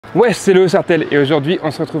Ouais, c'est le Sarteel et aujourd'hui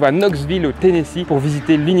on se retrouve à Knoxville au Tennessee pour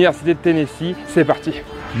visiter l'université de Tennessee. C'est parti.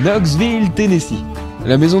 Knoxville, Tennessee.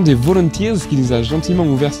 La maison des Volunteers qui nous a gentiment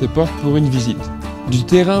ouvert ses portes pour une visite. Du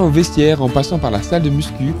terrain au vestiaire en passant par la salle de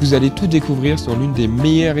muscu, vous allez tout découvrir sur l'une des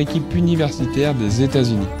meilleures équipes universitaires des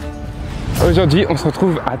États-Unis. Aujourd'hui, on se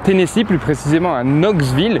retrouve à Tennessee, plus précisément à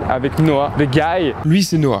Knoxville, avec Noah, the guy. Lui,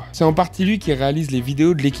 c'est Noah. C'est en partie lui qui réalise les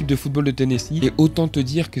vidéos de l'équipe de football de Tennessee et autant te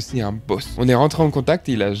dire que c'est un boss. On est rentré en contact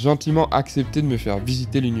et il a gentiment accepté de me faire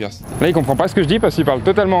visiter l'université. Là, il comprend pas ce que je dis parce qu'il parle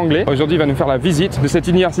totalement anglais. Aujourd'hui, il va nous faire la visite de cette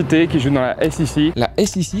université qui joue dans la SEC. La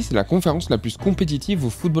SEC, c'est la conférence la plus compétitive au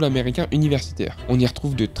football américain universitaire. On y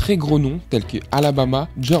retrouve de très gros noms tels que Alabama,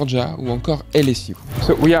 Georgia ou encore LSU.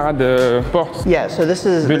 So we are at the port. Yeah, so this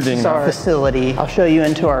is our facility. I'll show you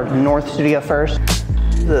into our north studio first.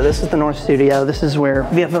 This is the north studio. This is where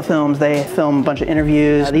VFL Films, they film a bunch of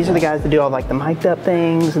interviews. These are the guys that do all like the mic'd up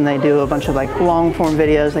things, and they do a bunch of like long form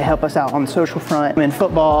videos. They help us out on the social front in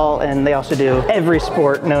football, and they also do every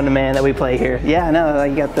sport known to man that we play here. Yeah, no,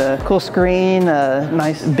 you got the cool screen,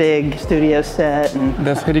 nice big studio set. And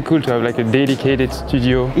that's really cool to have like a dedicated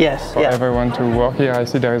studio. Yes, for everyone to work here. I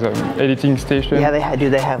see there is an editing station. Yeah, they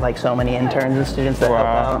have like so many interns and students that help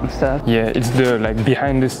out and stuff. Yeah, it's the like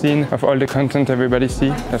behind the scene of all the content everybody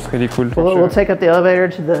sees. That's really cool. We'll take up the elevator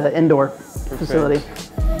to the indoor facility.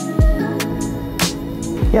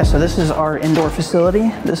 Yeah, so this is our indoor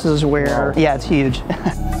facility. This is where, yeah, it's huge.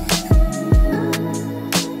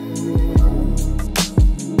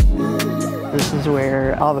 This is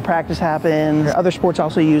where all the practice happens. Other sports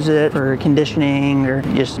also use it for conditioning or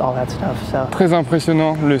just all that stuff. So. Très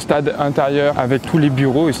impressionnant le stade intérieur avec tous les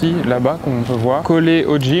bureaux aussi là-bas qu'on peut voir collé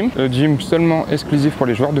au gym. Le gym seulement exclusif pour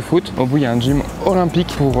les joueurs de foot. Au bout il y a un gym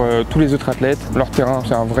olympique pour tous les autres athlètes. Leur terrain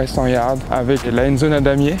c'est un vrai 100 yards avec la end zone à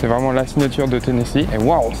damier. C'est vraiment la signature de Tennessee. Et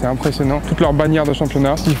waouh, c'est impressionnant. Toutes leurs bannières de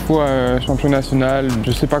championnat. 6 fois champion national,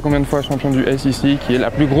 je sais pas combien de fois champion du SEC qui est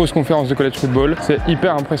la plus grosse conférence de college football. C'est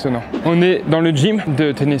hyper impressionnant. On est dans le gym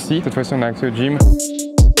de Tennessee. Cette fois-ci, on a accès au gym.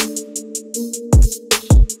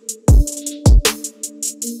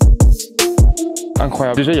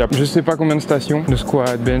 Incroyable. Déjà, il y a je sais pas combien de stations de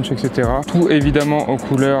squat, bench, etc. Tout évidemment aux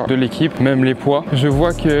couleurs de l'équipe, même les poids. Je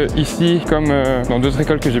vois que ici, comme dans d'autres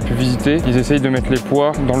écoles que j'ai pu visiter, ils essayent de mettre les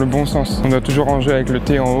poids dans le bon sens. On doit toujours ranger avec le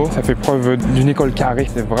T en haut. Ça fait preuve d'une école carrée.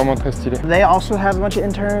 C'est vraiment très stylé. They also have a bunch of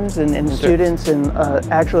interns and students and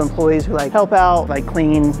actual employees who like help out, like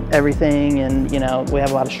clean everything. And you know, we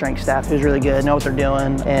have a lot of strength staff who's really good, know what they're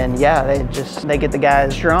doing. And yeah, they get the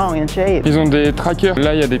guys strong and in shape. Ils ont des trackers.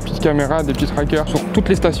 Là, il y a des petites caméras, des petits trackers. Sur toutes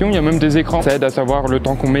les stations, il y a même des écrans. Ça aide à savoir le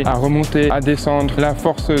temps qu'on met à remonter, à descendre, la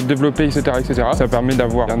force développée, etc., etc. Ça permet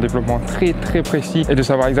d'avoir un développement très précis et de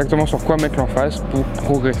savoir exactement sur quoi mettre l'emphase pour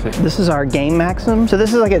progresser. This is our game maxim. So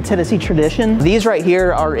this is like a Tennessee tradition. These right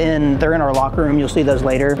here they're in our locker room. You'll see those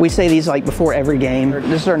later. We say these like before every game.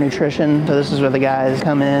 This is our nutrition. So this is where the guys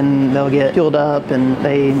come in, they'll get fueled up and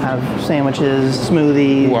they have sandwiches,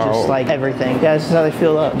 smoothies, just like everything. Yeah, this is how they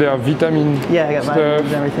fuel up. They have vitamin I got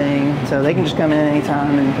vitamins and everything. So they can just come in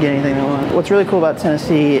anytime and get anything they want. What's really cool about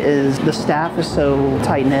Tennessee is the staff is so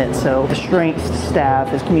tight-knit. So the strength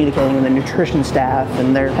staff is communicating with the nutrition staff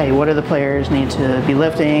and they're, hey, what do the players need to be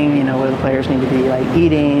lifting? You know, what do the players need to be like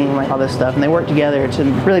eating, like all this stuff. And they work together to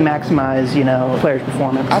really maximize, you know, players'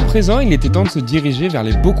 performance. À présent, il était temps de se diriger vers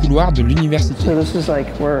les beaux couloirs de l'université. So this is like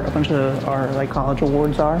where a bunch of our like college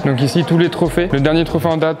awards are. Donc ici, tous les trophées. Le dernier trophée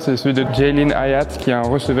en date, c'est celui de Jalen Hyatt, qui est un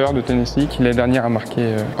receveur de Tennessee, qui l'année dernière a marqué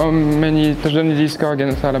how many touchdowns did he score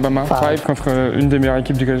against Alabama? 5. Contre une des meilleures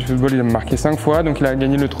équipes du college football, il a marqué 5 fois, donc il a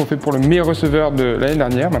gagné le trophée pour le meilleur receveur de l'année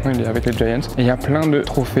dernière. Maintenant, il est avec les Giants. Et il y a plein de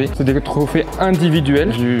trophées. C'est des trophées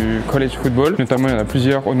individuels du college football. Notamment, il y en a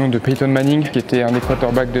plusieurs au nom de Peyton Manning, qui était un des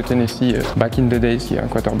quarterbacks de Tennessee back in the days, qui est un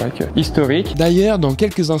quarterback historique. D'ailleurs, dans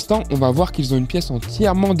quelques instants, on va voir qu'ils ont une pièce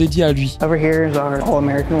entièrement dédiée à lui. Over here is our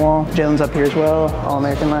All-American wall. Jalen's up here as well,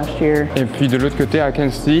 All-American last year. Et puis de l'autre côté, à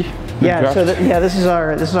Tennessee. Yeah, so this is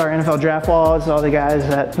our NFL draft wall. It's all the guys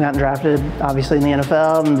that got drafted, obviously in the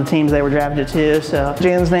NFL, and the teams they were drafted to. So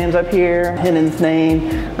Jalen's name's up here, Hennon's name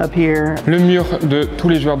up here. Le mur de tous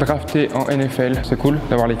les joueurs draftés en NFL, c'est cool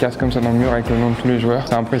d'avoir les casques comme ça dans le mur avec le nom de tous les joueurs.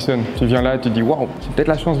 Ça impressionne. Tu viens là et tu te dis waouh, j'ai peut-être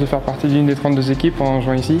la chance de faire partie d'une des 32 équipes en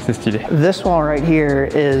jouant ici. C'est stylé. This wall right here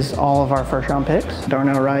is all of our first round picks.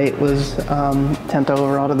 Darnell Wright was 10th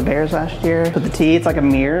overall to the Bears last year. But the T, it's like a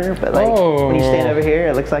mirror, but like when you stand over here,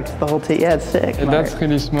 it looks like the whole tea. Yeah, it's sick. That's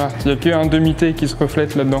really smart. Il n'y a qu'un demi-thé qui se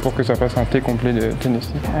reflète là-dedans pour que ça fasse un thé complet de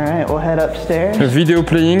Tennessee. All right, we'll head upstairs. A video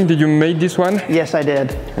playing, did you make this one? Yes, I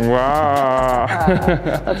did. Wow.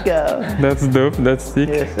 Let's go. That's dope, that's sick.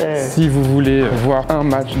 Yes, sir. Si vous voulez voir un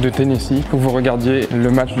match de Tennessee, faut que vous regardiez le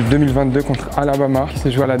match du 2022 contre Alabama qui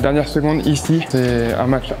s'est joué à la dernière seconde ici. C'est un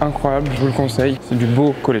match incroyable, je vous le conseille. C'est du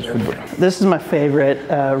beau college football. This is my favorite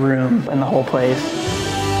room in the whole place.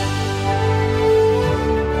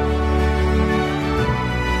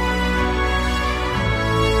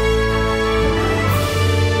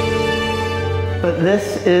 But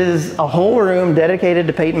this is a whole room dedicated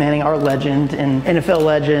to Peyton Manning, our legend, and NFL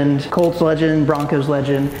legend, Colts legend, Broncos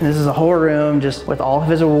legend. And this is a whole room just with all of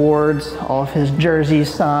his awards, all of his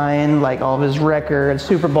jerseys signed, like all of his records,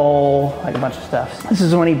 Super Bowl, like a bunch of stuff. This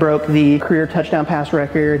is when he broke the career touchdown pass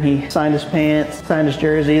record. He signed his pants, signed his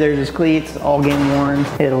jersey, there's his cleats, all game worn.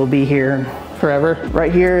 It'll be here forever.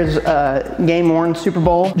 Right here is a game-worn Super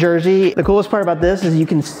Bowl jersey. The coolest part about this is you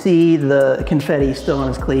can see the confetti still on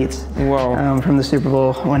his cleats. Wow. From the Super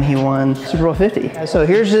Bowl when he won Super Bowl 50. So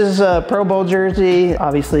here's his Pro Bowl jersey.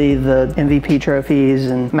 Obviously the MVP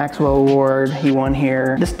trophies and Maxwell Award he won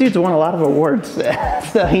here. This dude's won a lot of awards,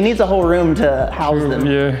 so he needs a whole room to house them.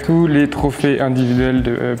 Yeah. Tous les trophées individuels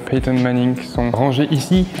de Peyton Manning sont rangés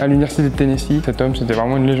ici à l'Université de Tennessee. Cet homme, c'était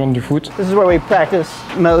vraiment une légende du foot. This is where we practice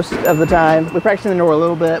most of the time. We practice in the door a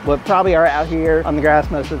little bit, but probably are out here on the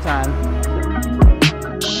grass most of the time.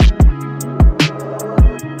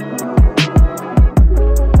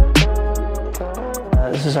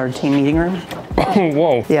 This is our team meeting room.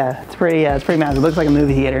 Wow. Yeah, it's pretty massive. It looks like a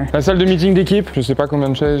movie theater. La salle de meeting d'équipe, je sais pas combien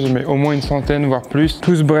de chaises, mais au moins une centaine, voire plus.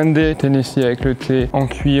 Tous brandés Tennessee avec le thé en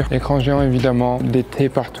cuir, écran géant évidemment, des thés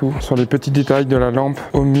partout. Sur les petits détails de la lampe,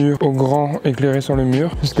 au mur, au grand éclairé sur le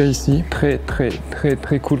mur, jusqu'à ici. Très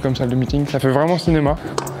cool comme salle de meeting. Ça fait vraiment cinéma.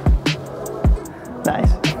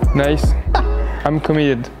 Nice. Nice. I'm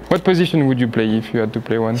committed. What position would you play if you had to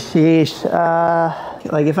play one? Sheesh.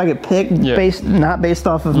 Like if I could pick, not based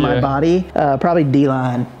off of my body, probably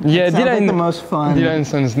D-line. Yeah, D-line. Like the most fun. D-line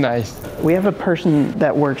sounds nice. We have a person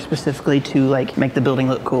that works specifically to like make the building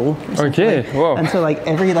look cool. Okay, wow. And so like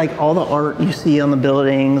all the art you see on the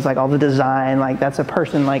buildings, like all the design, like that's a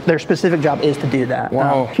person, like their specific job is to do that.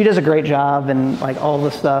 Wow. She does a great job, and like all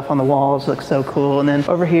the stuff on the walls looks so cool. And then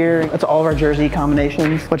over here, that's all of our jersey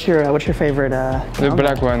combinations. What's your favorite? The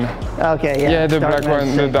black one. Okay, yeah. Yeah, the black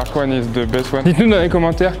one, the dark one is the best one. Dites-nous dans les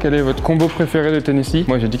commentaires quel est votre combo préféré de Tennessee.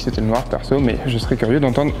 Moi j'ai dit que c'était le noir perso, mais je serais curieux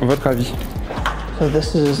d'entendre votre avis. So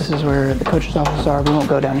this is where the coach's offices are. We won't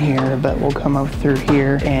go down here, but we'll come over through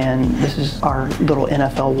here, and this is our little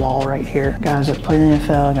NFL wall right here. Guys that played in the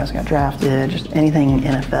NFL, guys that got drafted, just anything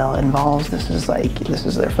NFL involves. This is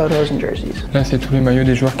their photos and jerseys. Là c'est tous les maillots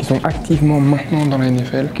des joueurs qui sont activement maintenant dans la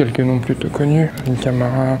NFL. Quelques noms plutôt connus,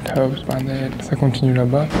 Camara, Tubbs, Barnett, ça continue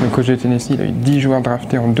là-bas. Le coach de Tennessee, il a eu 10 joueurs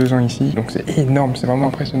draftés en 2 ans ici, donc c'est énorme, c'est vraiment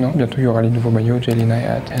impressionnant. Bientôt il y aura les nouveaux maillots, Jalen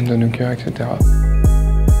Hyatt, Hendon Hooker, etc.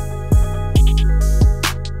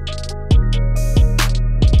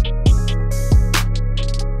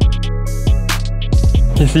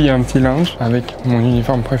 Ici, il y a un petit lounge avec mon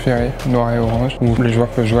uniforme préféré, noir et orange, où les joueurs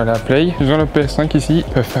peuvent jouer à la play. Ils ont le PS5 ici,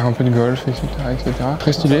 ils peuvent faire un peu de golf, etc., etc.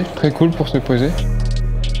 Très stylé, très cool pour se poser.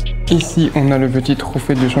 Ici, on a le petit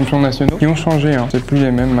trophée de champions nationaux. Ils ont changé, hein. C'est plus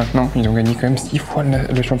les mêmes maintenant. Ils ont gagné quand même 6 fois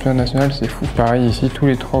le championnat national, c'est fou. Pareil ici, tous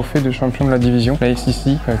les trophées de champion de la division. La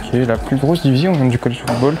SEC, qui est la plus grosse division du college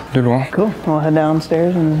football, de loin. Cool, we'll head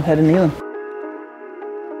downstairs and head to Neyland.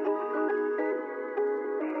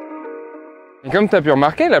 Et comme tu as pu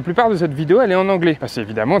remarquer, la plupart de cette vidéo elle est en anglais. Parce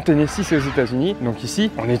qu'évidemment, Tennessee c'est aux États-Unis, donc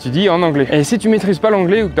ici on étudie en anglais. Et si tu maîtrises pas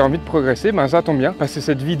l'anglais ou que tu as envie de progresser, ben ça tombe bien, parce que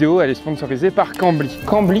cette vidéo elle est sponsorisée par Cambly.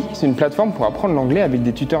 Cambly, c'est une plateforme pour apprendre l'anglais avec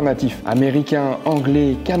des tuteurs natifs. Américains,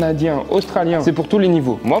 anglais, canadiens, australiens, c'est pour tous les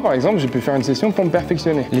niveaux. Moi par exemple, j'ai pu faire une session pour me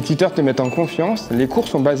perfectionner. Les tuteurs te mettent en confiance, les cours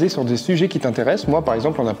sont basés sur des sujets qui t'intéressent. Moi par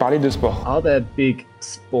exemple, on a parlé de sport. Are there big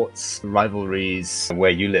sports rivalries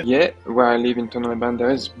where you live? Yeah, where I live in Tonalban,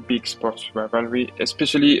 there is big sports rivalry,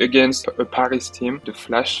 especially against a Paris team, the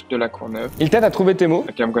Flash de la Courneuve. Il t'aide à trouver tes mots.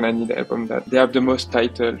 Okay, I'm gonna need help on that. They have the most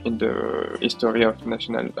title in the history of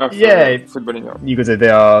football in Europe. You could say they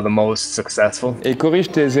are the most successful. Et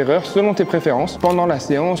corrige tes erreurs selon tes préférences, pendant la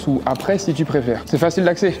séance ou après si tu préfères. C'est facile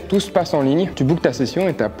d'accès, tout se passe en ligne, tu bookes ta session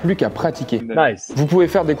et t'as plus qu'à pratiquer. Nice. Vous pouvez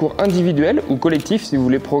faire des cours individuels ou collectifs si vous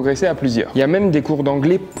voulez progresser à plusieurs. Il y a même des cours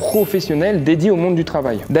d'anglais professionnels dédiés au monde du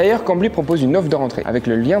travail. D'ailleurs, Cambly propose une offre de rentrée avec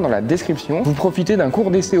le lien dans la description vous profitez d'un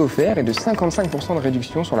cours d'essai offert et de 55% de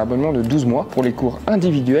réduction sur l'abonnement de 12 mois pour les cours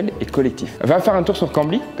individuels et collectifs. Va faire un tour sur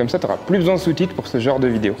Cambly, comme ça tu n'auras plus besoin de sous-titres pour ce genre de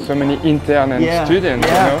vidéos. So many interns and students,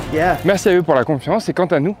 you know? Merci à eux pour la confiance et quant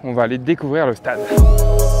à nous, on va aller découvrir le stade.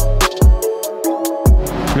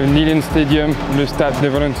 Le Neyland Stadium, le stade des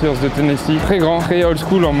Volunteers de Tennessee, très grand, très old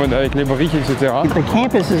school en mode avec les briques, etc. The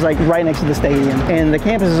campus is like right next to the stadium, and the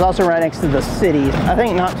campus is also right next to the city. I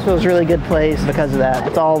think Knoxville is a really good place because of that.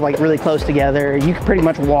 It's all like really close together. You can pretty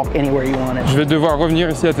much walk anywhere you want it. Je vais devoir revenir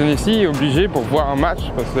ici à Tennessee, obligé pour voir un match,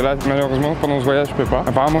 parce que là, malheureusement, pendant ce voyage, je peux pas.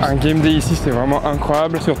 Apparemment, un game day ici, c'est vraiment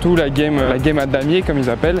incroyable, surtout la game à damier, comme ils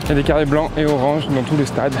appellent. Il y a des carrés blancs et oranges dans tout le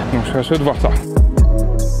stade, donc je serais chaud de voir ça.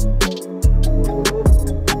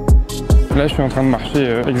 Là, je suis en train de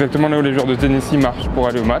marcher exactement là où les joueurs de Tennessee marchent pour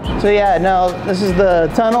aller au match. So yeah, no, this is the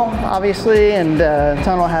tunnel, obviously, and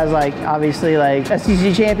tunnel has like obviously like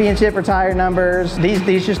SEC championship retired numbers.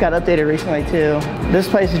 These just got updated recently too. This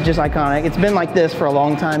place is just iconic. It's been like this for a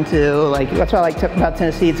long time too. Like that's what I like about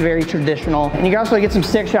Tennessee. It's very traditional, and you can also get some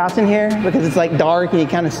sick shots in here because it's like dark and you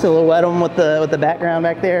kind of silhouette them with the background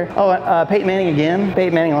back there. Oh, Peyton Manning again.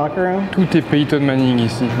 Peyton Manning locker room. Tout est Peyton Manning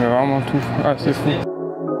ici, mais vraiment tout. Ah, c'est fou.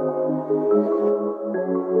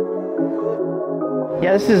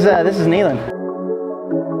 Yeah, this is Neyland.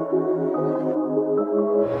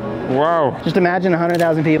 Wow. Just imagine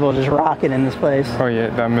 100,000 people just rocking in this place. Oh yeah,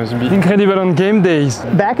 that must be incredible on game days.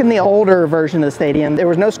 Back in the older version of the stadium, there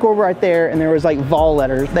was no scoreboard right there, and there was like VOLS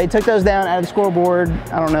letters. They took those down out of the scoreboard,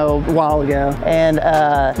 I don't know, a while ago, and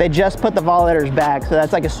they just put the VOLS letters back. So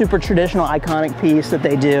that's like a super traditional, iconic piece that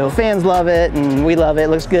they do. Fans love it, and we love it. It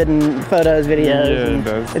looks good in photos, videos. Yeah, it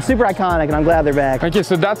does. It's super iconic, and I'm glad they're back. Okay,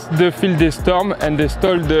 so that's the field they stormed, and they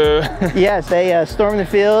stole the... Yes, they stormed the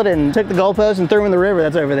field and took the goalpost and threw them in the river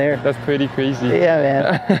that's over there. That's pretty crazy.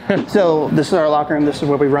 Yeah, man. So this is our locker room. This is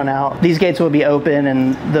where we run out. These gates will be open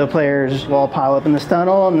and the players will all pile up in this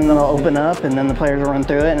tunnel, and then they'll open up and then the players will run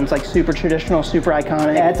through it, and it's like super traditional, super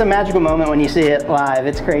iconic. Yeah, it's a magical moment when you see it live.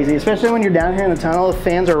 It's crazy, especially when you're down here in the tunnel. The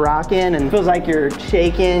fans are rocking and it feels like you're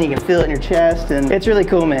shaking. You can feel it in your chest, and it's really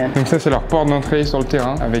cool, man. Donc ça, c'est leur porte d'entrée sur le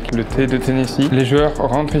terrain avec le T de Tennessee. Les joueurs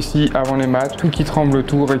rentrent ici avant les matchs, tout qui tremble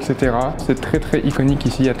autour, etc. C'est très très iconique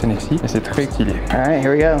ici à Tennessee et c'est très stylé. All right,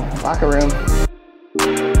 here we go. Locker room.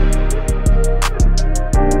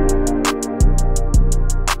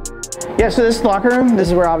 Yeah, so this is the locker room. This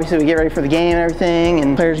is where obviously we get ready for the game and everything,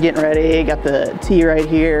 and players getting ready. Got the T right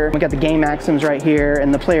here. We got the game maxims right here,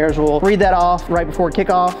 and the players will read that off right before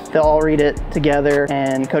kickoff. They'll all read it together,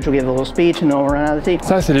 and coach will give a little speech, and then we'll run out of the tee.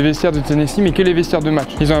 Ça, c'est les vestiaires de Tennessee, mais que les vestiaires de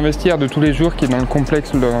match. Ils ont un vestiaire de tous les jours qui est dans le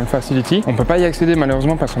complexe, dans le facility. On peut pas y accéder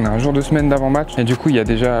malheureusement parce qu'on a un jour de semaine d'avant-match, et du coup, il y a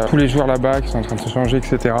déjà tous les joueurs là-bas qui sont en train de se changer,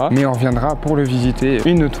 etc. Mais on reviendra pour le visiter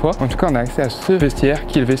une autre fois. En tout cas, on a accès à ce vestiaire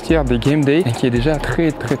qui est le vestiaire des game day et qui est déjà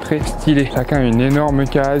très stylé. Chacun a une énorme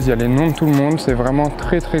case, il y a les noms de tout le monde, c'est vraiment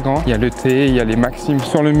très grand. Il y a le T, il y a les maximes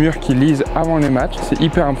sur le mur qui lisent avant les matchs. C'est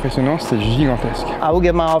hyper impressionnant, c'est gigantesque. I will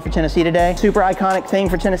give my all for Tennessee today. Super iconic thing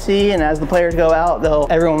for Tennessee, and as the players go out,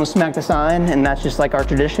 everyone will smack the sign, and that's just like our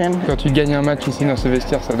tradition. Quand tu gagnes un match ici dans ce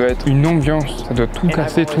vestiaire, ça doit être une ambiance, ça doit tout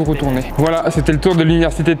casser, tout retourner. Voilà, c'était le tour de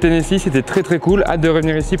l'université de Tennessee, c'était très cool. Hâte de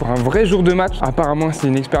revenir ici pour un vrai jour de match. Apparemment, c'est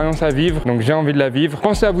une expérience à vivre, donc j'ai envie de la vivre.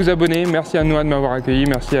 Pensez à vous abonner, merci à Noah de m'avoir accueilli,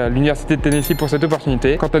 merci à l'université de Tennessee pour cette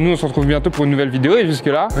opportunité. Quant à nous, on se retrouve bientôt pour une nouvelle vidéo et jusque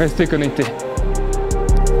là, restez connectés.